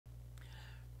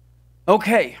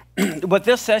Okay, what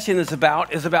this session is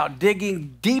about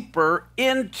digging deeper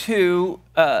into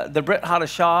the Brit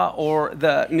Hadashah or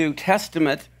the New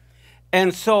Testament.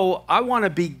 And so I want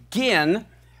to begin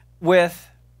with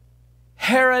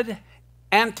Herod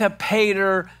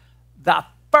Antipater the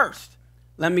first.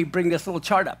 Let me bring this little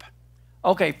chart up.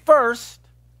 Okay, first,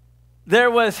 there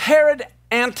was Herod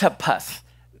Antipas.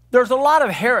 There's a lot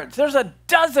of Herods. There's a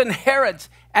dozen Herods.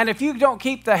 And if you don't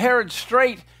keep the Herods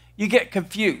straight, you get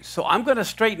confused. So I'm going to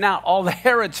straighten out all the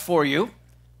Herods for you.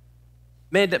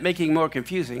 May end up making it more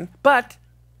confusing. But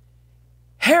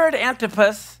Herod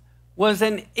Antipas was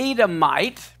an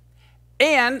Edomite.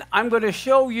 And I'm going to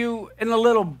show you in a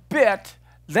little bit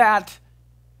that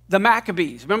the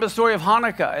Maccabees, remember the story of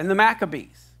Hanukkah and the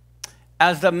Maccabees?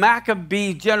 As the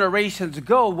Maccabee generations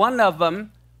go, one of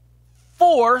them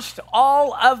forced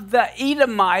all of the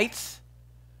Edomites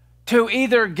to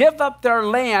either give up their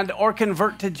land or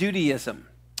convert to Judaism.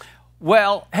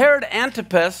 Well, Herod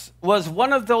Antipas was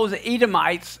one of those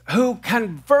Edomites who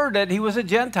converted. He was a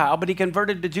Gentile, but he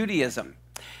converted to Judaism.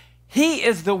 He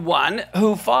is the one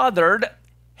who fathered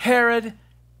Herod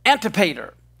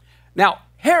Antipater. Now,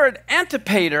 Herod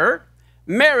Antipater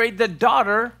married the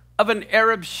daughter of an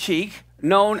Arab sheik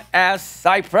known as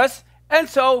Cyprus, and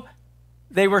so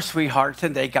they were sweethearts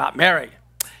and they got married.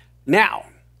 Now,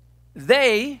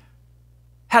 they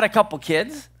had a couple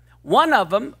kids. One of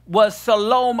them was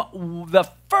Salome the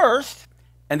first,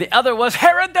 and the other was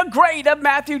Herod the Great of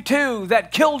Matthew 2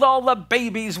 that killed all the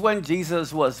babies when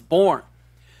Jesus was born.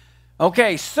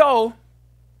 Okay, so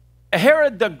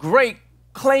Herod the Great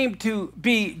claimed to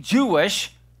be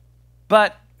Jewish,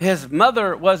 but his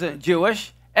mother wasn't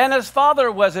Jewish, and his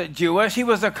father wasn't Jewish. He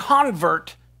was a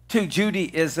convert to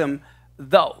Judaism,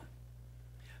 though.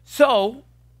 So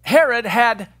Herod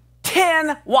had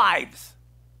 10 wives.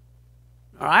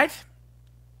 All right?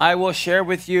 I will share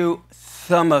with you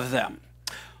some of them.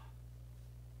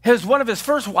 One of his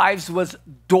first wives was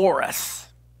Doris.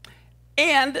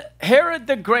 And Herod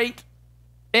the Great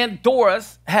and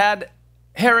Doris had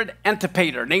Herod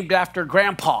Antipater, named after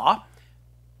grandpa,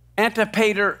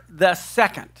 Antipater the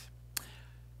second.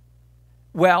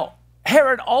 Well,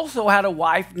 Herod also had a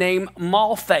wife named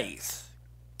Malthus.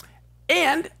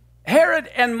 And Herod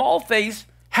and Malthus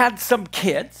had some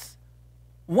kids.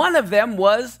 One of them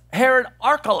was Herod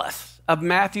Archelaus of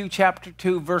Matthew chapter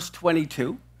 2, verse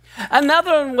 22.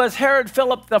 Another one was Herod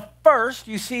Philip the first,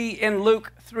 you see in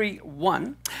Luke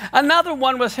 3:1. Another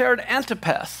one was Herod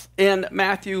Antipas in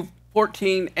Matthew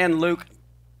 14 and Luke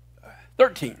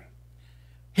 13.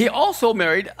 He also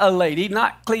married a lady,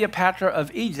 not Cleopatra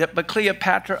of Egypt, but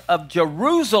Cleopatra of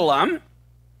Jerusalem.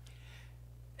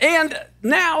 And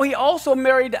now he also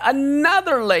married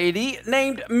another lady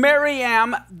named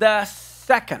Miriam the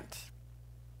second.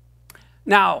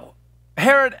 Now,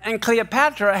 Herod and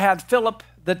Cleopatra had Philip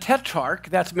the Tetrarch,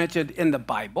 that's mentioned in the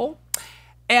Bible.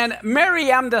 And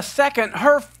Miriam the second,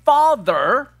 her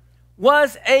father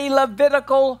was a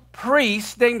Levitical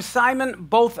priest named Simon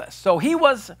Bothus. So he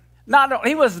was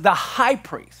the high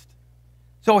priest.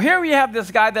 So here we have this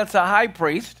guy that's a high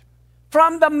priest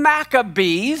from the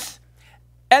Maccabees,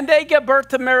 and they give birth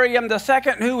to Miriam the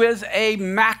second, who is a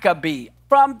Maccabee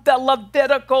from the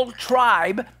Levitical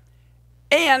tribe.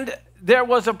 And there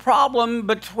was a problem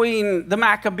between the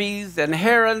Maccabees and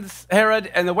Herod,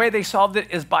 and the way they solved it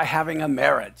is by having a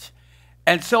marriage.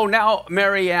 And so now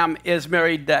Miriam is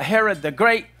married to Herod the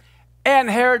Great, and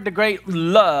Herod the Great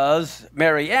loves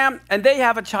Miriam, and they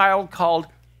have a child called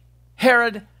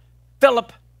Herod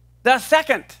Philip the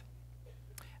second.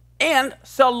 And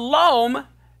Salome,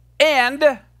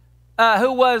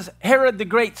 who was Herod the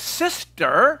Great's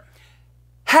sister,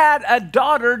 had a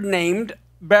daughter named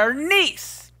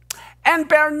Bernice. And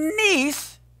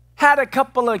Bernice had a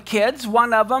couple of kids.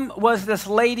 One of them was this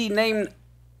lady named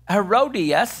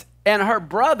Herodias, and her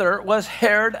brother was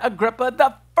Herod Agrippa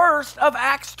the first of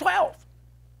Acts 12.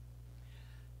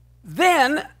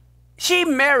 Then she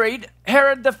married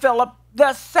Herod the Philip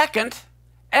the second,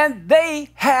 and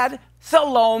they had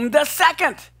Salome the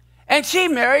second, and she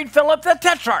married Philip the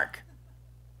Tetrarch.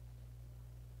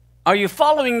 Are you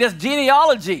following this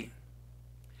genealogy?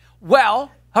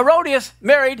 Well, Herodias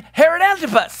married Herod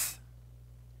Antipas.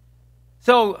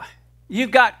 So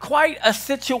you've got quite a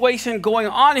situation going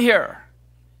on here.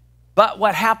 But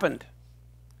what happened?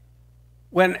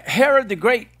 When Herod the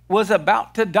Great was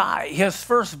about to die, his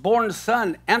firstborn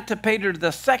son, Antipater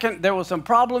the second, there were some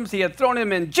problems. He had thrown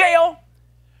him in jail.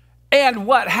 And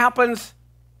what happens?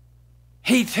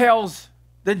 He tells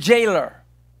the jailer,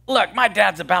 look, my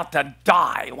dad's about to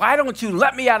die. Why don't you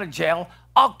let me out of jail?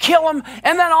 I'll kill him,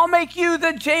 and then I'll make you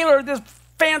the jailer, this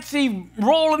fancy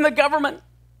role in the government.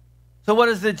 So what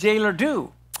does the jailer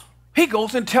do? He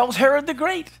goes and tells Herod the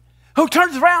Great, who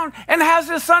turns around and has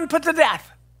his son put to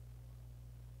death.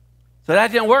 So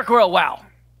that didn't work real well.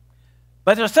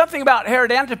 But there's something about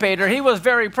Herod Antipater. He was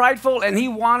very prideful, and he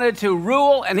wanted to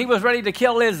rule, and he was ready to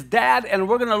kill his dad, and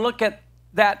we're going to look at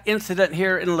that incident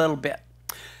here in a little bit.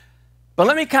 But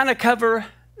let me kind of cover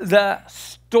the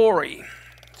story.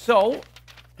 So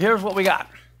here's what we got.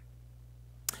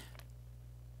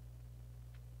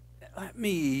 Let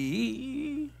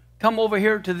me come over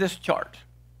here to this chart.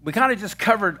 We kind of just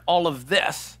covered all of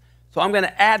this, so I'm going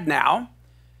to add now.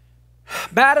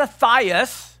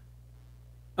 Mattathias,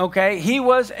 okay, he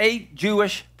was a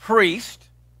Jewish priest,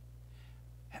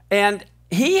 and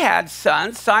he had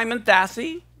sons, Simon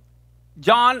Thassi,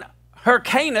 John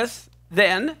Hyrcanus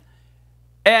then,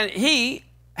 and he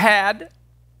had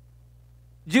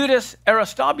Judas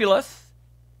Aristobulus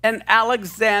and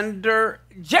Alexander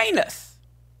Janus.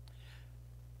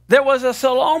 There was a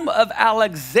Salome of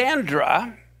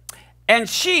Alexandra, and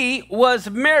she was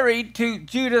married to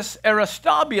Judas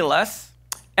Aristobulus,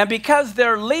 and because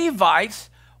they're Levites,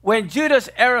 when Judas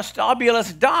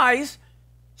Aristobulus dies,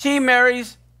 she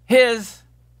marries his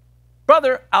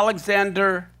brother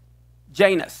Alexander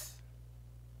Janus.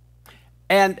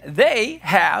 And they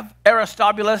have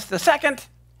Aristobulus II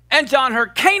and John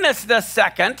Hyrcanus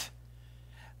II.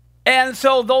 And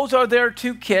so those are their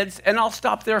two kids, and I'll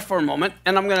stop there for a moment,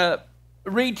 and I'm going to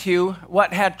read to you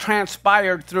what had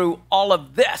transpired through all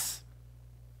of this.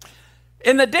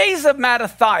 In the days of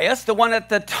Mattathias, the one at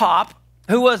the top,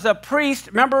 who was a priest,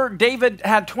 remember David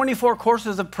had 24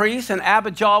 courses of priests, and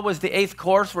Abijah was the 8th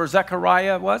course where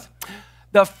Zechariah was?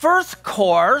 The first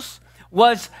course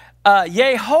was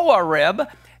Jehoiarib,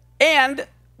 and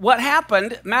what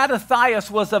happened, Mattathias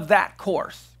was of that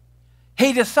course.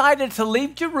 He decided to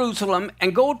leave Jerusalem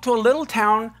and go to a little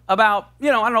town about,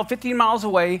 15 miles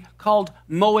away called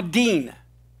Moadine.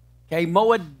 Okay,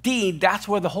 Moadine, that's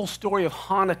where the whole story of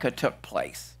Hanukkah took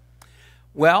place.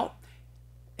 Well,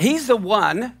 he's the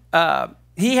one,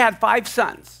 he had 5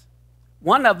 sons.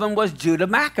 One of them was Judah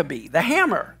Maccabee, the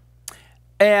hammer.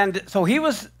 And so he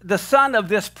was the son of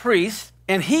this priest,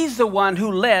 and he's the one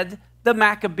who led the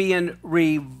Maccabean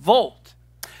revolt.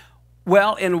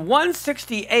 Well, in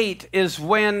 168 is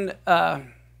when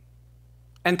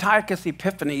Antiochus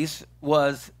Epiphanes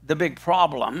was the big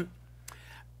problem.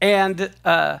 And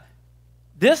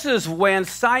this is when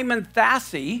Simon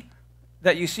Thassi,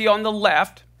 that you see on the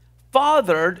left,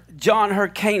 fathered John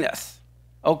Hyrcanus.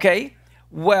 Okay?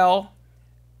 Well,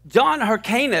 John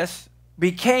Hyrcanus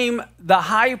became the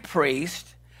high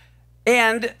priest,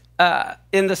 and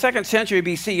in the 2nd century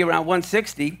BC, around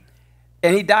 160,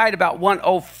 and he died about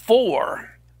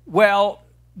 104. Well,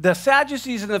 the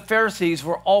Sadducees and the Pharisees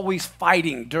were always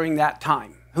fighting during that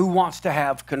time. Who wants to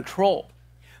have control?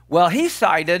 Well, he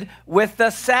sided with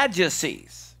the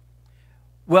Sadducees.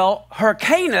 Well,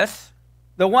 Hyrcanus,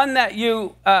 the one that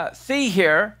you see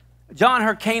here, John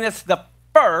Hyrcanus the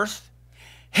first,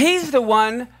 he's the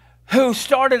one who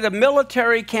started a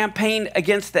military campaign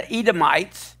against the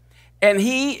Edomites, and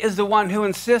he is the one who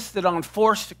insisted on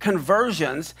forced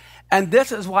conversions. And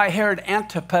this is why Herod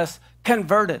Antipas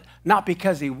converted, not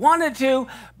because he wanted to,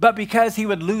 but because he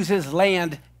would lose his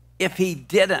land if he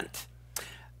didn't.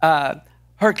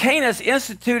 Hyrcanus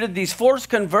instituted these forced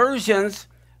conversions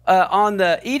on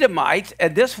the Edomites,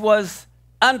 and this was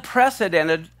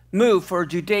unprecedented move for a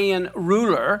Judean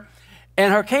ruler.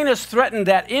 And Hyrcanus threatened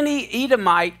that any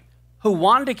Edomite who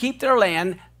wanted to keep their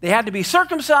land, they had to be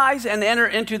circumcised and enter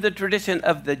into the tradition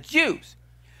of the Jews.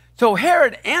 So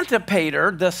Herod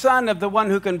Antipater, the son of the one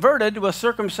who converted, was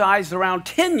circumcised around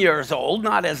 10 years old,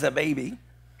 not as a baby.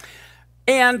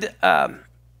 And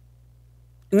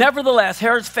nevertheless,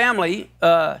 Herod's family,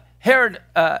 Herod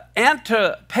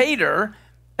Antipater,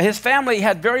 his family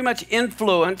had very much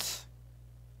influence,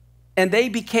 and they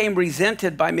became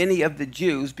resented by many of the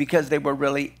Jews because they were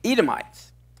really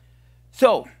Edomites.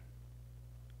 So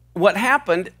what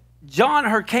happened, John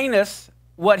Hyrcanus,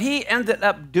 what he ended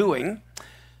up doing,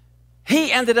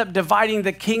 he ended up dividing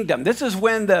the kingdom. This is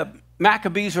when the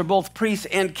Maccabees were both priests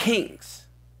and kings,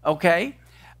 okay?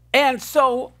 And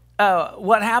so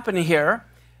what happened here,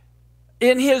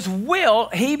 in his will,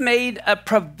 he made a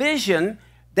provision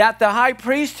that the high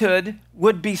priesthood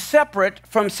would be separate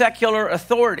from secular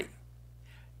authority.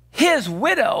 His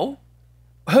widow,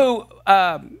 who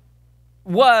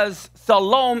was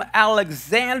Salome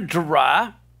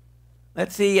Alexandra,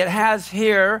 let's see, it has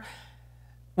here,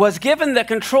 was given the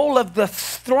control of the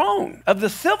throne, of the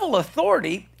civil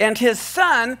authority, and his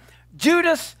son,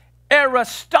 Judas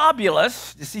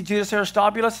Aristobulus, you see Judas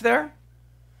Aristobulus there?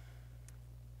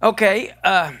 Okay,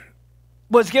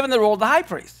 was given the role of the high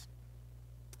priest.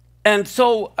 And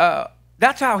so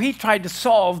that's how he tried to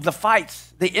solve the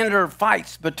fights, the inner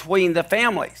fights between the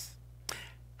families.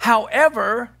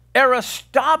 However,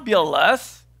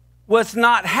 Aristobulus was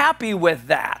not happy with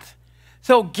that.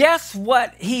 So guess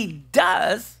what he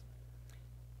does?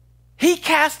 He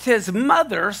cast his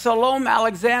mother, Salome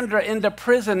Alexandra, into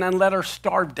prison and let her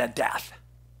starve to death.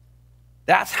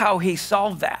 That's how he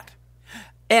solved that.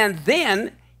 And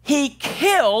then he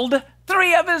killed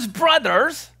 3 of his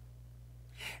brothers,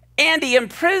 and he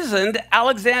imprisoned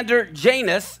Alexander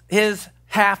Janus, his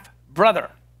half-brother.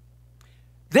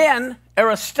 Then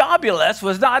Aristobulus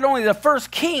was not only the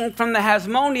first king from the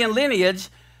Hasmonean lineage,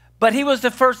 but he was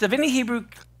the first of any Hebrew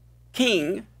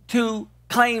king to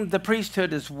claim the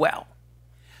priesthood as well.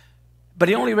 But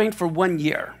he only reigned for 1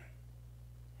 year.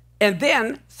 And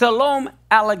then Salome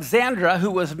Alexandra,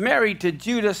 who was married to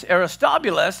Judas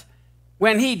Aristobulus,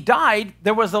 when he died,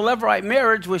 there was a Levirate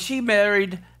marriage where she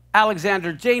married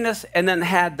Alexander Janus and then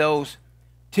had those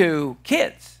 2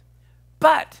 kids.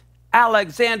 But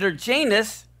Alexander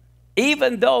Janus,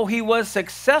 even though he was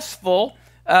successful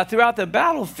throughout the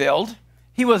battlefield,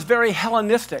 he was very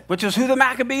Hellenistic, which is who the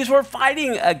Maccabees were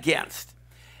fighting against.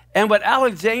 And what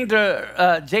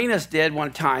Alexander Janus did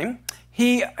one time,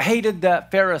 he hated the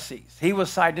Pharisees. He was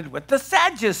sided with the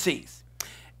Sadducees.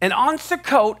 And on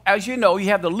Sukkot, as you know, you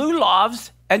have the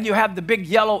lulavs and you have the big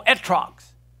yellow etrogs,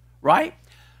 right?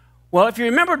 Well, if you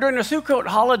remember during the Sukkot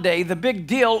holiday, the big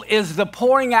deal is the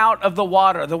pouring out of the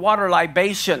water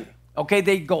libation. Okay,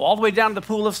 they go all the way down to the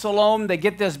pool of Siloam. They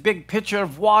get this big pitcher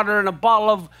of water and a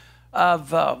bottle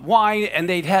of wine, and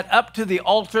they'd head up to the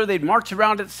altar. They'd march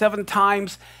around it 7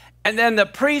 times. And then the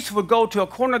priest would go to a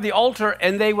corner of the altar,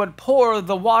 and they would pour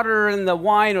the water and the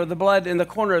wine or the blood in the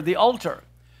corner of the altar.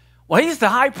 Well, he's the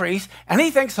high priest, and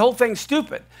he thinks the whole thing's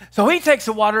stupid. So he takes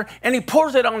the water, and he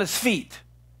pours it on his feet.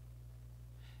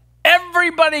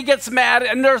 Everybody gets mad,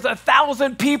 and there's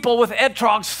 1,000 people with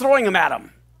etrogs throwing them at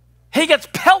him. He gets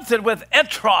pelted with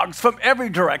etrogs from every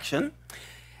direction,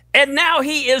 and now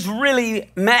he is really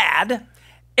mad.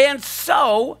 And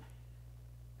so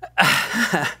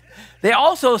they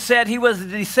also said he was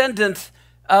the descendant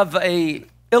of a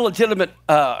illegitimate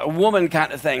woman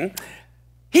kind of thing.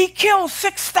 He killed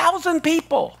 6,000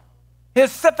 people,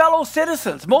 his fellow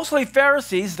citizens, mostly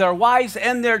Pharisees, their wives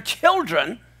and their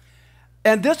children.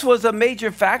 And this was a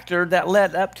major factor that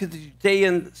led up to the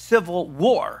Judean civil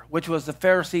war, which was the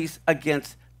Pharisees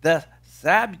against the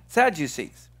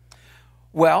Sadducees.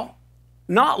 Well,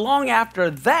 not long after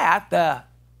that, the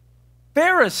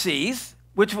Pharisees,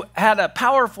 which had a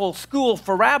powerful school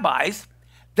for rabbis,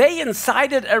 they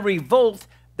incited a revolt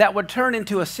that would turn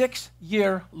into a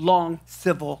 6-year-long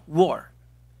civil war.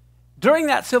 During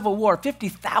that civil war,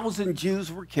 50,000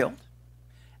 Jews were killed.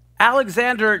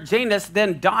 Alexander Janus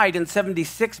then died in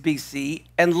 76 BC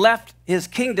and left his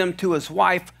kingdom to his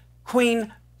wife,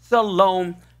 Queen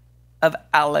Salome of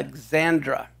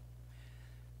Alexandria.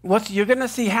 What you're going to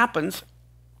see happens,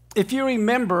 if you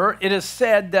remember, it is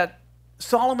said that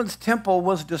Solomon's temple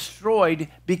was destroyed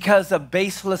because of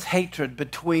baseless hatred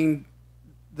between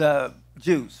the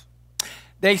Jews.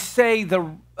 They say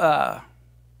the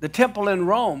temple in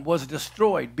Rome was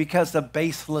destroyed because of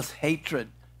baseless hatred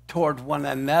toward one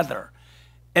another.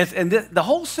 And the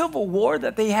whole civil war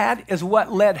that they had is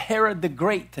what led Herod the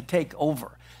Great to take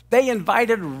over. They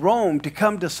invited Rome to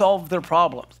come to solve their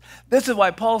problems. This is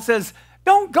why Paul says,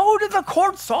 don't go to the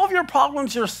court, solve your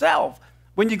problems yourself.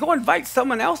 When you go invite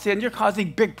someone else in, you're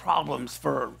causing big problems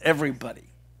for everybody.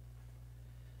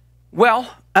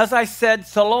 Well, as I said,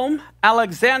 Salome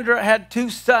Alexandra had 2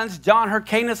 sons, John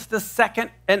Hyrcanus II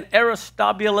and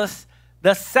Aristobulus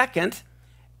II,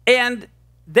 and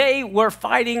they were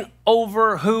fighting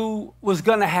over who was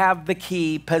going to have the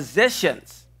key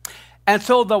positions. And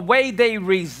so the way they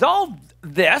resolved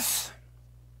this,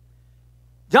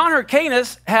 John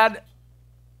Hyrcanus had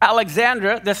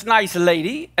Alexandra, this nice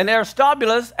lady, and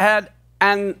Aristobulus had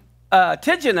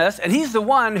Antigonus, and he's the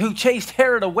one who chased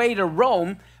Herod away to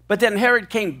Rome, but then Herod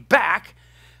came back.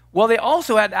 Well, they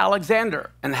also had Alexander.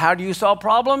 And how do you solve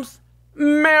problems?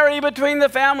 Marry between the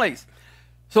families.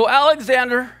 So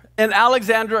Alexander and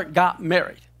Alexandra got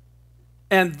married.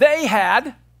 And they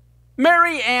had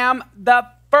Miriam the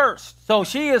first. So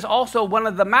she is also one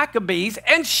of the Maccabees,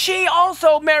 and she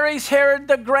also marries Herod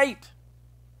the Great.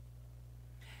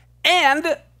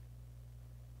 And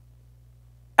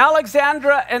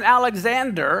Alexandra and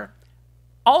Alexander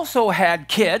also had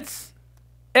kids,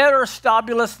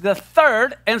 Aristobulus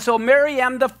III, and so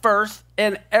Miriam the first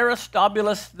and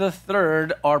Aristobulus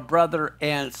III are brother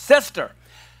and sister.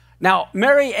 Now,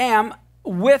 Miriam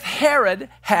with Herod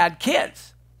had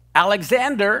kids.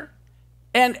 Alexander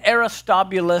and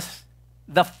Aristobulus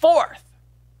the fourth.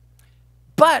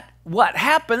 But what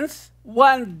happens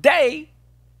one day,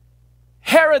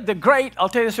 Herod the Great, I'll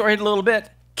tell you the story in a little bit,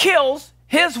 kills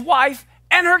his wife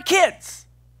and her kids.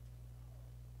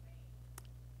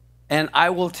 And I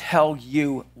will tell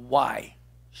you why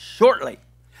shortly.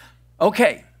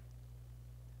 Okay.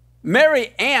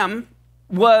 Mary Ann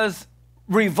was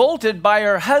revolted by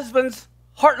her husband's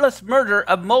heartless murder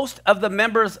of most of the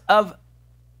members of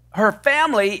her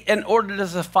family in order to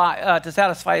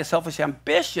satisfy his selfish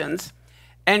ambitions.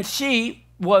 And she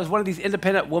was one of these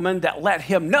independent women that let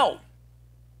him know.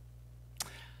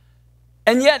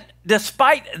 And yet,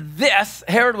 despite this,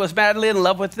 Herod was madly in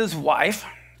love with his wife,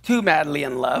 too madly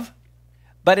in love.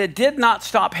 But it did not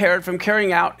stop Herod from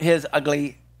carrying out his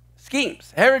ugly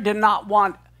schemes. Herod did not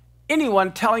want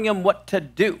anyone telling him what to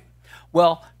do.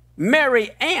 Well,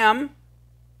 Mary Ann,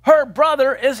 her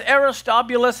brother is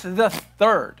Aristobulus the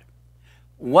third.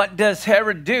 What does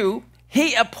Herod do?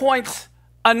 He appoints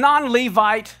a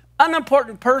non-Levite,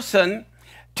 unimportant person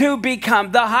to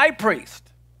become the high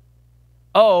priest.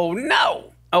 Oh,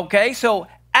 no. Okay, so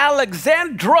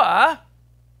Alexandra,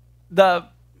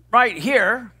 right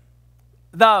here,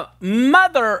 the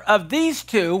mother of these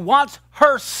two, wants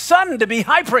her son to be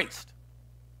high priest.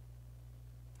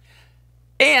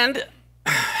 And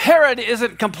Herod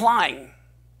isn't complying.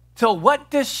 So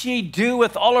what does she do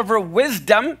with all of her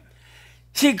wisdom?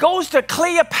 She goes to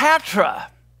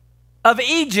Cleopatra of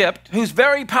Egypt, who's a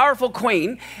very powerful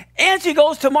queen, and she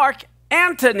goes to Mark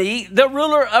Antony, the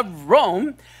ruler of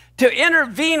Rome, to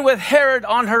intervene with Herod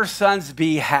on her son's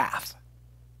behalf.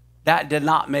 That did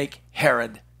not make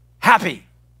Herod happy.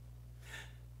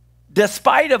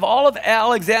 Despite of all of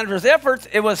Alexandra's efforts,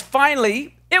 it was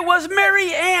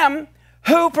Mary Ann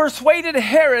who persuaded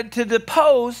Herod to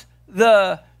depose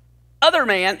the other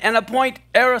man and appoint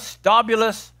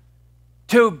Aristobulus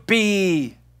to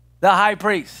be the high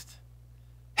priest.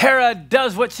 Herod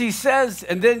does what she says,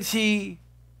 and then he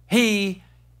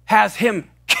has him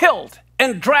killed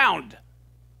and drowned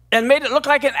and made it look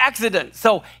like an accident.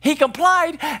 So he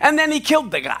complied, and then he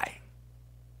killed the guy.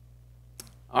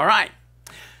 All right.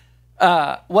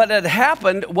 What had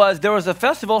happened was there was a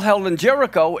festival held in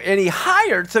Jericho, and he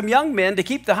hired some young men to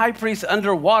keep the high priest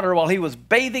underwater while he was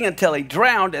bathing until he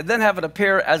drowned, and then have it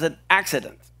appear as an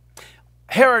accident.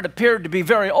 Herod appeared to be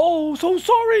so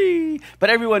sorry,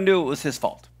 but everyone knew it was his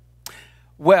fault.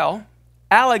 Well,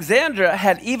 Alexandra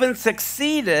had even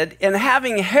succeeded in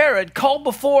having Herod called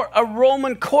before a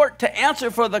Roman court to answer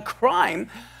for the crime.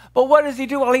 But what does he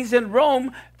do while he's in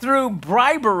Rome? Through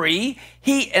bribery,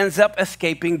 he ends up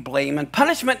escaping blame and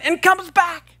punishment and comes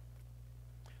back.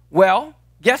 Well,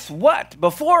 guess what?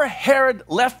 Before Herod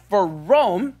left for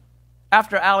Rome,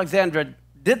 after Alexandra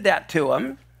did that to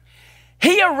him,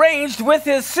 he arranged with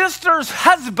his sister's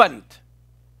husband.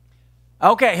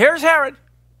 Okay, here's Herod.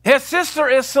 His sister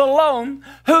is Salome,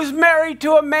 who's married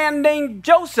to a man named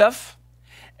Joseph.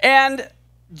 And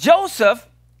Joseph,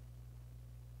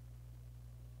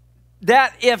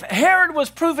 that if Herod was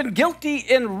proven guilty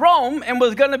in Rome and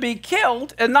was going to be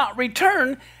killed and not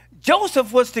return,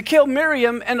 Joseph was to kill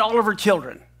Miriam and all of her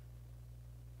children.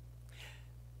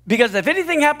 Because if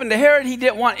anything happened to Herod, he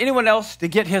didn't want anyone else to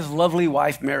get his lovely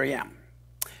wife, Miriam.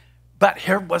 But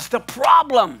here was the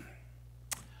problem.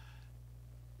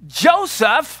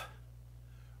 Joseph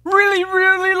really,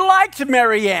 really liked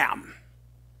Miriam.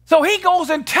 So he goes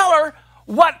and tells her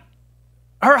what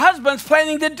her husband's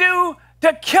planning to do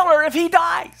to kill her if he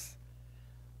dies.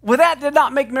 Well, that did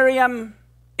not make Miriam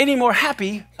any more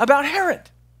happy about Herod.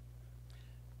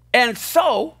 And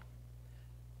so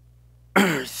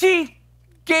she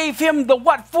gave him the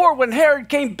what for when Herod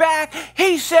came back.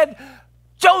 He said,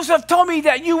 Joseph told me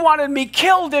that you wanted me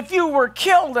killed if you were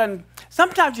killed, and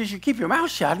sometimes you should keep your mouth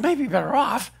shut, maybe better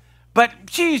off. But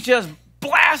she's just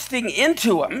blasting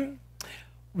into him.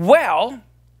 Well,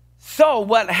 so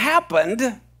what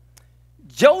happened,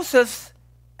 Joseph's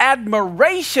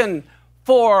admiration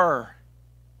for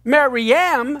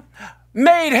Miriam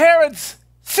made Herod's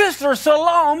sister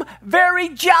Salome very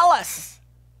jealous.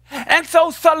 And so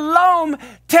Salome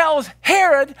tells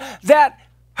Herod that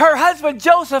her husband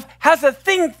Joseph has a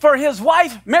thing for his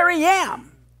wife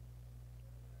Miriam.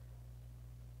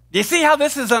 You see how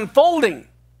this is unfolding?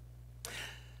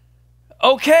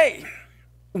 Okay,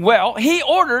 well, he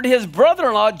ordered his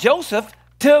brother-in-law Joseph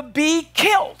to be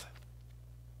killed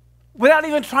without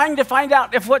even trying to find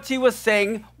out if what she was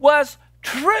saying was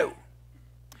true.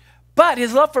 But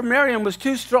his love for Miriam was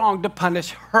too strong to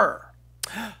punish her.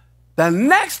 The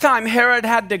next time Herod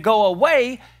had to go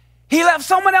away, he left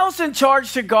someone else in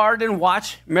charge to guard and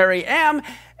watch Miriam,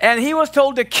 And he was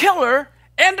told to kill her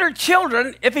and her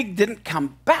children if he didn't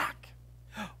come back.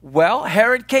 Well,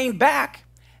 Herod came back,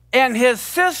 and his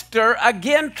sister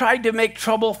again tried to make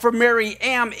trouble for Mary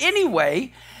Ann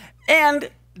anyway. And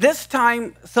this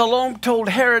time, Salome told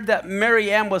Herod that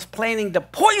Mary Ann was planning to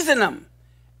poison him.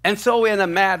 And so in a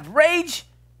mad rage,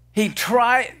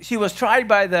 she was tried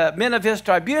by the men of his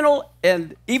tribunal,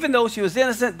 and even though she was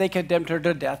innocent, they condemned her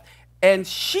to death, and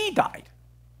she died.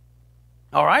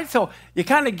 All right, so you're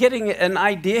kind of getting an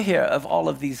idea here of all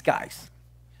of these guys.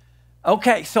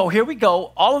 Okay, so here we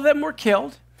go. All of them were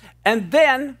killed. And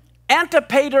then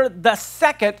Antipater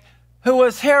II, who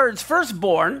was Herod's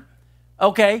firstborn,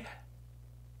 okay,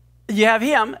 you have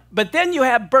him. But then you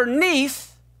have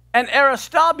Bernice and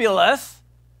Aristobulus.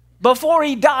 Before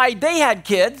he died, they had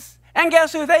kids. And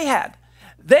guess who they had?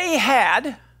 They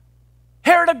had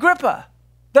Herod Agrippa,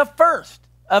 the first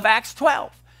of Acts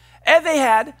 12. And they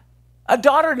had a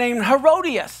daughter named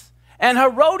Herodias. And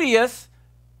Herodias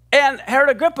and Herod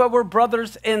Agrippa were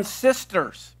brothers and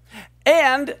sisters.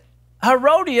 And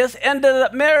Herodias ended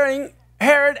up marrying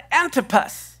Herod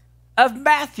Antipas of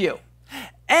Matthew.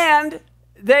 And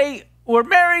they were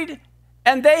married,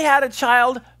 and they had a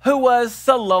child who was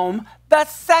Salome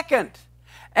II.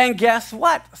 And guess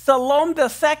what? Salome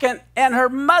II and her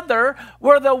mother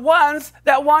were the ones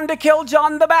that wanted to kill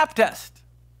John the Baptist.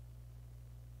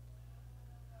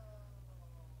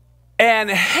 And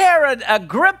Herod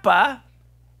Agrippa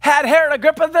had Herod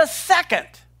Agrippa II.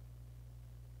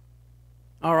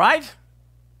 All right?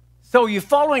 So you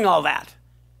following all that?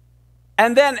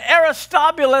 And then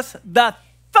Aristobulus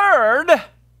III,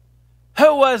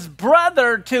 who was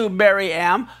brother to Mary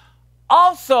Ann,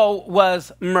 also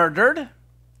was murdered.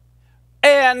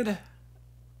 And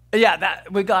yeah,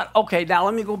 that we got, okay, now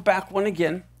let me go back one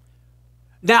again.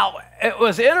 Now, it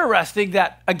was interesting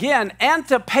that, again,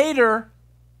 Antipater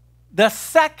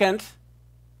II,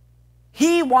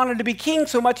 he wanted to be king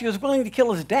so much he was willing to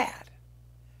kill his dad.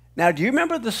 Now, do you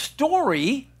remember the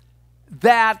story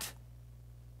that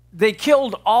they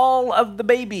killed all of the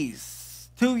babies,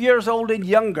 2 years old and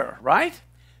younger, right?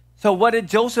 So what did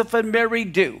Joseph and Mary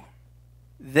do?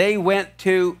 They went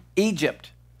to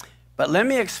Egypt. But let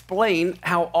me explain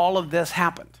how all of this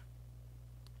happened.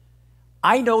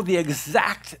 I know the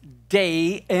exact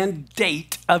day and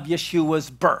date of Yeshua's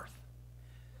birth.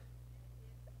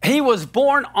 He was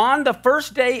born on the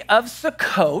first day of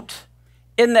Sukkot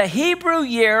in the Hebrew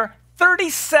year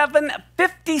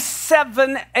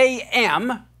 3757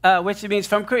 a.m., which means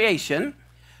from creation,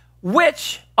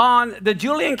 which on the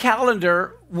Julian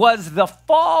calendar was the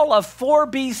fall of 4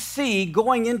 BC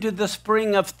going into the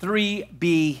spring of 3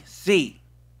 BC.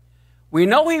 We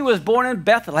know he was born in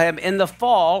Bethlehem in the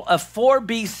fall of 4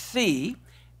 BC.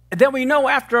 And then we know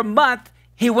after a month,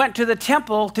 he went to the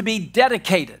temple to be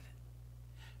dedicated.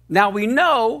 Now we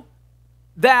know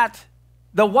that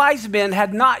the wise men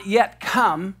had not yet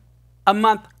come a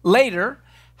month later.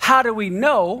 How do we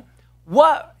know?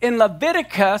 What in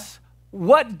Leviticus,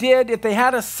 if they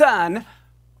had a son,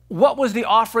 what was the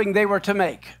offering they were to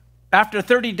make? After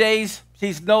 30 days,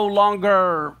 he's no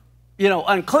longer,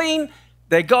 unclean.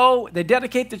 They go, they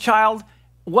dedicate the child.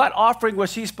 What offering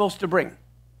was she supposed to bring?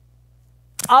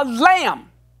 A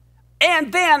lamb,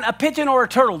 and then a pigeon or a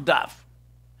turtle dove.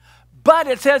 But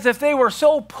it says if they were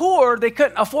so poor they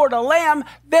couldn't afford a lamb,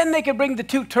 then they could bring the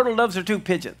 2 turtle doves or 2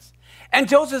 pigeons. And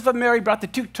Joseph and Mary brought the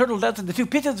 2 turtle doves and the 2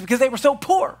 pigeons because they were so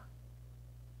poor.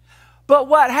 But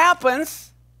what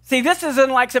happens, see, this is in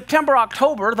like September,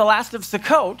 October, the last of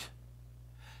Sukkot.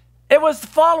 It was the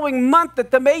following month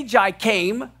that the Magi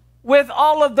came with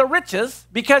all of the riches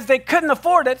because they couldn't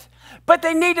afford it, but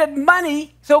they needed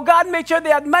money. So God made sure they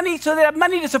had money so they had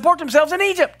money to support themselves in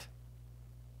Egypt.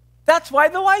 That's why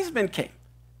the wise men came.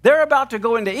 They're about to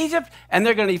go into Egypt, and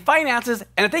they're going to need finances.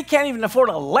 And if they can't even afford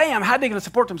a lamb, how are they going to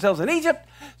support themselves in Egypt?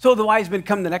 So the wise men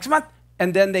come the next month,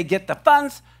 and then they get the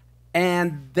funds.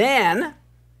 And then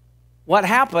what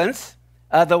happens?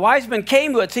 The wise men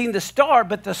came who had seen the star,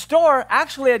 but the star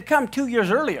actually had come 2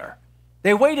 years earlier.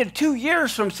 They waited 2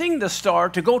 years from seeing the star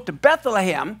to go to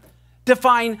Bethlehem to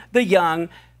find the young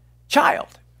child.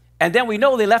 And then we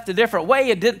know they left a different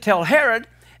way and didn't tell Herod.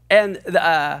 And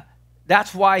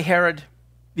that's why Herod,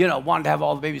 wanted to have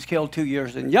all the babies killed 2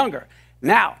 years and younger.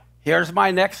 Now, here's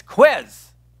my next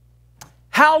quiz.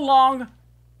 How long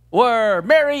were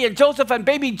Mary and Joseph and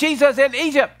baby Jesus in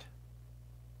Egypt?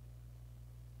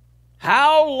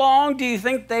 How long do you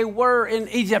think they were in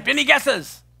Egypt? Any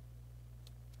guesses?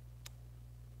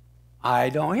 I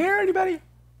don't hear anybody.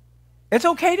 It's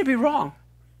okay to be wrong.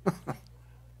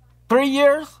 3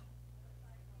 years?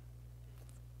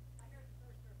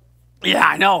 Yeah,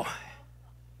 I know.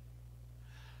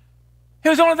 He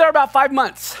was only there about 5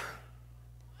 months.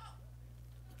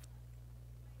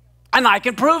 And I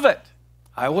can prove it.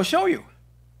 I will show you.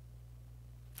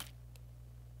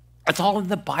 It's all in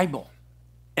the Bible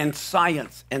and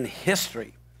science and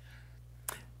history.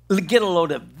 Get a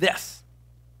load of this.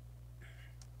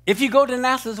 If you go to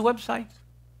NASA's website,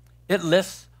 it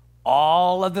lists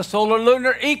all of the solar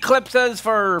lunar eclipses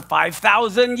for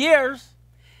 5,000 years.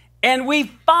 And we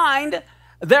find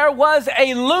there was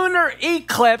a lunar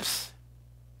eclipse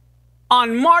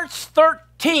on March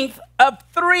 13th of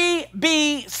 3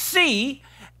 BC,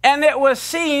 and it was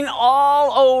seen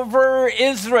all over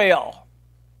Israel.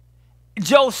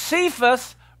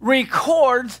 Josephus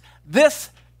records this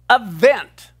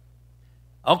event.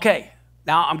 Okay,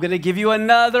 now I'm going to give you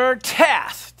another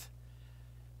test.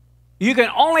 You can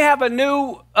only have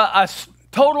a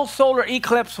total solar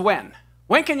eclipse when?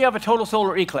 When can you have a total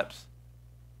solar eclipse?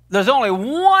 There's only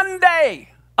one day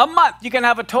a month you can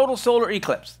have a total solar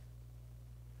eclipse.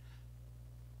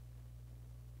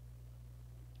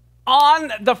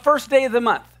 On the first day of the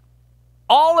month.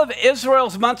 All of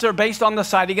Israel's months are based on the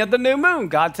sighting of the new moon.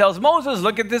 God tells Moses,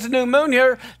 look at this new moon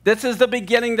here. This is the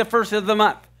beginning, the first of the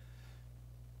month.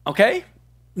 Okay?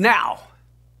 Now,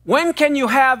 when can you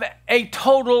have a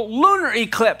total lunar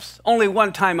eclipse? Only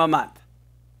one time a month.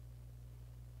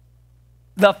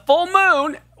 The full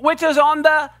moon, which is on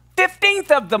the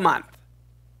 15th of the month.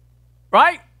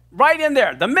 Right? Right in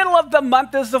there. The middle of the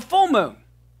month is the full moon.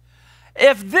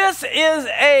 If this is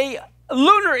a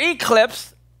lunar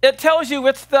eclipse, it tells you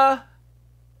it's the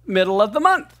middle of the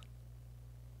month.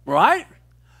 Right?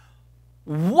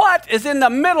 What is in the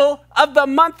middle of the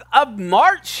month of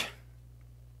March?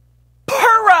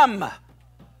 Purim.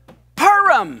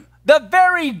 Purim. The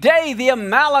very day the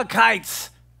Amalekites,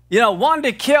 wanted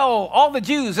to kill all the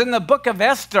Jews in the book of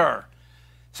Esther.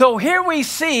 So here we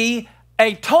see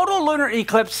a total lunar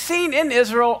eclipse seen in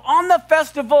Israel on the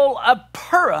festival of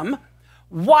Purim,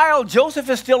 while Joseph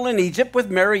is still in Egypt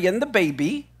with Mary and the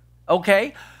baby,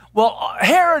 okay? Well,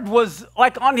 Herod was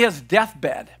like on his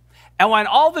deathbed. And when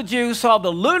all the Jews saw the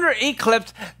lunar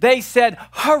eclipse, they said,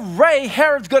 hooray,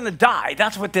 Herod's going to die.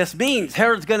 That's what this means.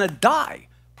 Herod's going to die,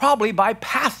 probably by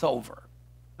Passover,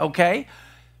 okay?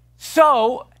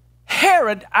 So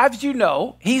Herod, as you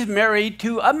know, he's married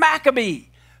to a Maccabee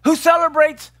who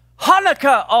celebrates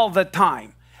Hanukkah all the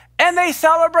time. And they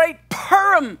celebrate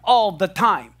Purim all the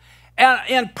time. And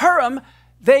in Purim,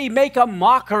 they make a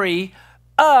mockery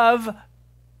of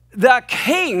the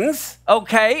kings,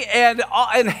 okay, and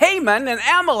Haman and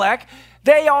Amalek.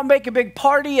 They all make a big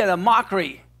party and a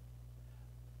mockery.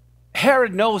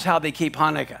 Herod knows how they keep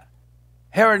Hanukkah.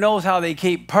 Herod knows how they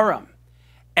keep Purim.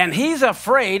 And he's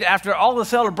afraid, after all the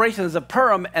celebrations of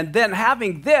Purim and then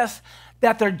having this,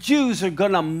 that the Jews are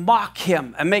going to mock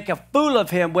him and make a fool of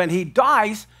him when he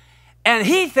dies. And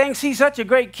he thinks he's such a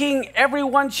great king,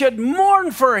 everyone should mourn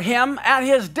for him at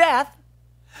his death.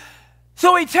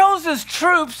 So he tells his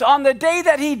troops on the day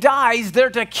that he dies, they're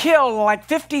to kill like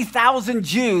 50,000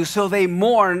 Jews so they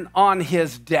mourn on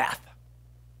his death.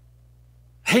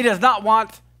 He does not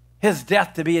want his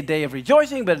death to be a day of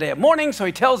rejoicing, but a day of mourning. So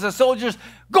he tells his soldiers,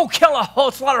 go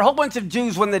slaughter a whole bunch of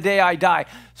Jews when the day I die,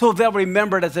 so they'll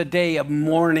remember it as a day of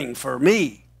mourning for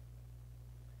me.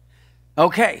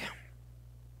 Okay.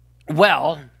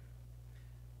 Well,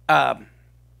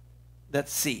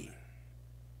 let's see.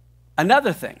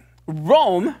 Another thing.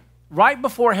 Rome, right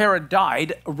before Herod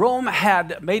died, Rome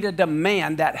had made a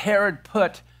demand that Herod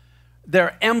put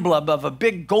their emblem of a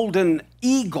big golden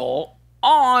eagle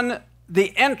on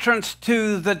the entrance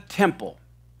to the temple.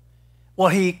 Well,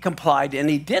 he complied and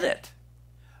he did it.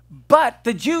 But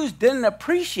the Jews didn't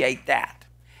appreciate that.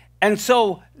 And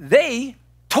so they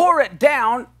tore it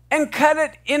down and cut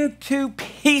it into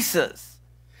pieces.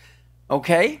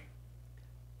 Okay?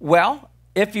 Well,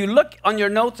 if you look on your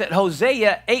notes at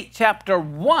Hosea 8, chapter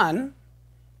 1,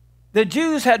 the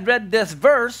Jews had read this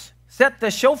verse, set the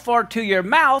shofar to your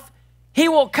mouth, he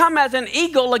will come as an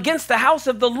eagle against the house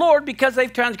of the Lord because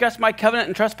they've transgressed my covenant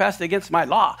and trespassed against my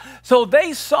law. So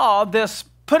they saw this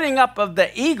putting up of the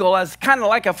eagle as kind of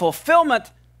like a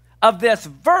fulfillment of this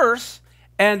verse,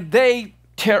 and they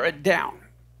tear it down.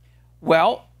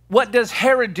 Well, what does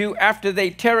Herod do after they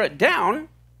tear it down?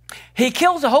 He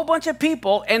kills a whole bunch of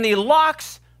people, and he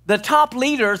locks the top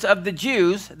leaders of the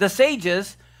Jews, the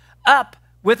sages, up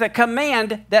with a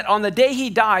command that on the day he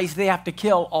dies, they have to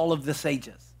kill all of the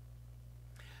sages.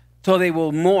 So they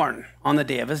will mourn on the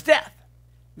day of his death.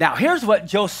 Now, here's what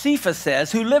Josephus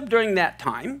says, who lived during that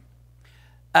time.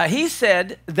 He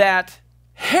said that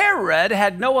Herod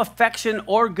had no affection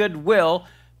or goodwill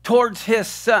towards his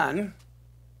son,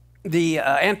 the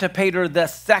Antipater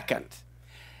II.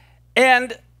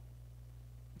 and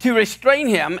to restrain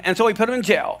him, and so he put him in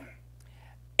jail.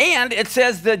 And it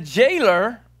says the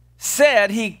jailer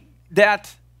said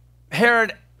that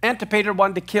Herod Antipater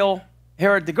wanted to kill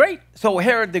Herod the Great. So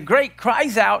Herod the Great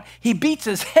cries out, he beats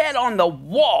his head on the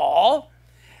wall,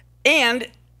 and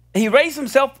he raised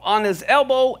himself on his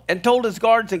elbow and told his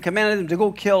guards and commanded them to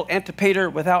go kill Antipater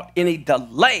without any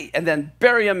delay and then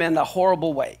bury him in a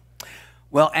horrible way.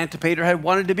 Well, Antipater had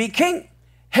wanted to be king.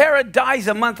 Herod dies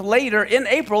a month later in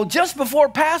April, just before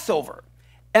Passover.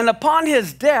 And upon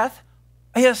his death,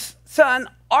 his son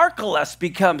Archelaus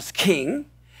becomes king,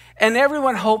 and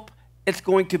everyone hoped it's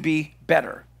going to be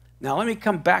better. Now, let me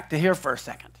come back to here for a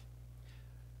second.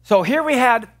 So here we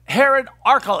had Herod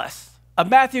Archelaus of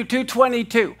Matthew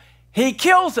 2:22. He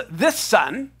kills this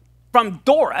son from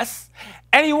Doris,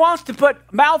 and he wants to put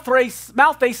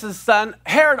Malthace's son,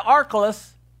 Herod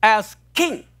Archelaus, as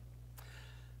king.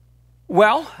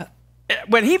 Well,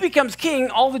 when he becomes king,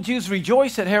 all the Jews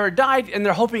rejoice that Herod died, and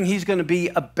they're hoping he's going to be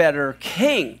a better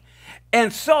king.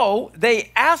 And so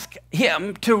they ask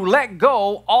him to let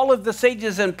go all of the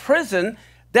sages in prison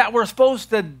that were supposed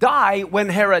to die when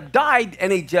Herod died,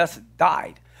 and he just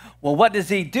died. Well, what does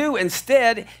he do?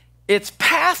 Instead, it's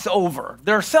Passover.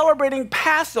 They're celebrating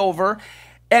Passover,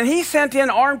 and he sent in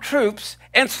armed troops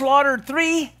and slaughtered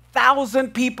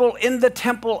 3,000 people in the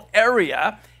temple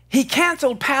area. He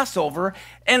canceled Passover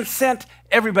and sent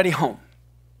everybody home.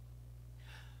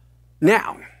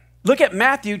 Now, look at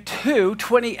Matthew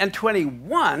 2:20 and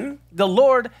 21. The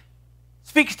Lord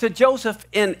speaks to Joseph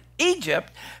in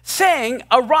Egypt, saying,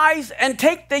 "Arise and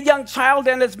take the young child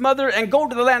and his mother and go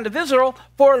to the land of Israel,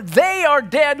 for they are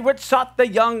dead which sought the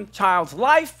young child's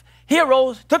life." He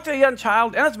arose, took the young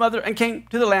child and his mother, and came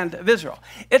to the land of Israel.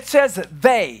 It says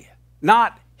they,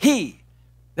 not he.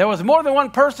 There was more than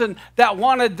one person that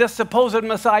wanted this supposed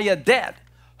Messiah dead.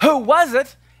 Who was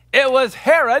it? It was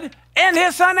Herod and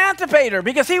his son Antipater,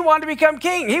 because he wanted to become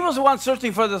king. He was the one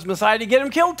searching for this Messiah to get him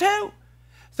killed too.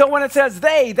 So when it says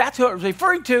they, that's who it was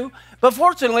referring to. But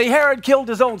fortunately, Herod killed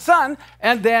his own son,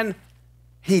 and then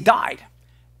he died.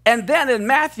 And then in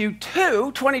Matthew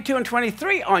 2:22 and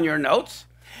 23 on your notes,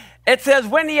 it says,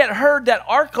 when he had heard that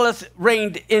Archelaus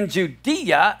reigned in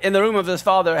Judea in the room of his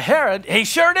father Herod, he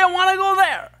sure didn't want to go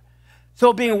there.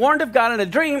 So being warned of God in a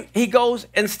dream, he goes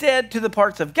instead to the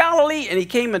parts of Galilee, and he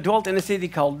came and dwelt in a city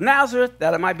called Nazareth,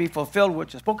 that it might be fulfilled,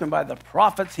 which is spoken by the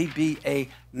prophets, he'd be a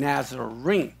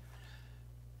Nazarene.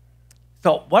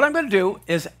 So what I'm going to do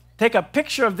is take a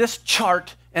picture of this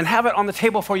chart and have it on the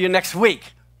table for you next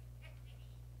week.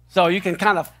 So you can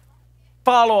kind of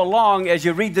follow along as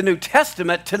you read the New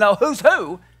Testament to know who's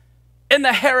who in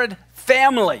the Herod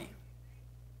family.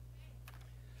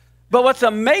 But what's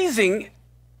amazing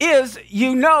is,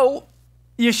 you know,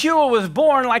 Yeshua was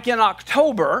born like in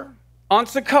October on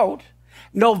Sukkot.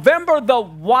 November, the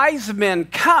wise men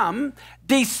come.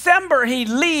 December, he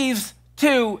leaves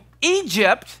to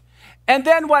Egypt. And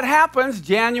then what happens?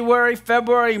 January,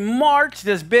 February, March,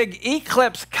 this big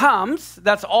eclipse comes.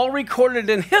 That's all recorded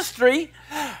in history.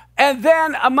 And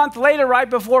then a month later, right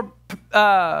before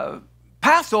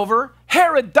Passover,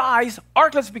 Herod dies,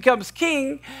 Archelaus becomes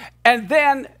king, and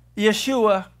then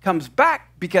Yeshua comes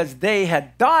back because they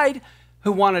had died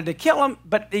who wanted to kill him,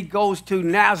 but he goes to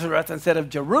Nazareth instead of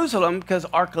Jerusalem because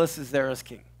Archelaus is there as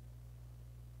king.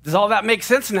 Does all that make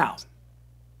sense now?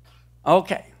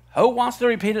 Okay. Who wants to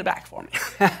repeat it back for me?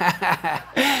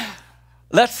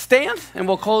 Let's stand, and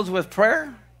we'll close with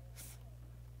prayer.